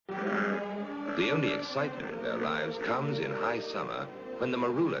The only excitement in their lives comes in high summer when the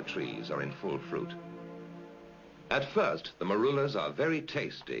marula trees are in full fruit. At first, the marulas are very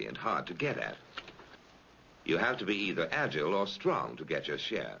tasty and hard to get at. You have to be either agile or strong to get your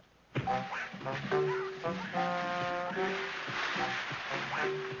share.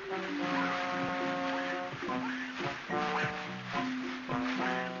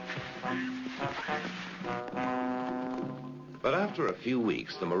 But after a few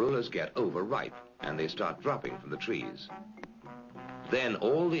weeks, the marulas get overripe and they start dropping from the trees. Then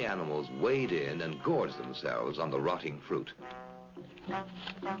all the animals wade in and gorge themselves on the rotting fruit.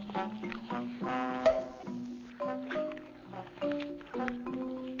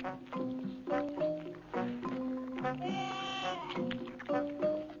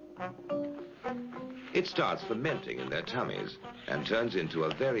 It starts fermenting in their tummies and turns into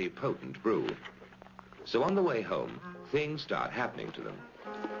a very potent brew. So on the way home, things start happening to them.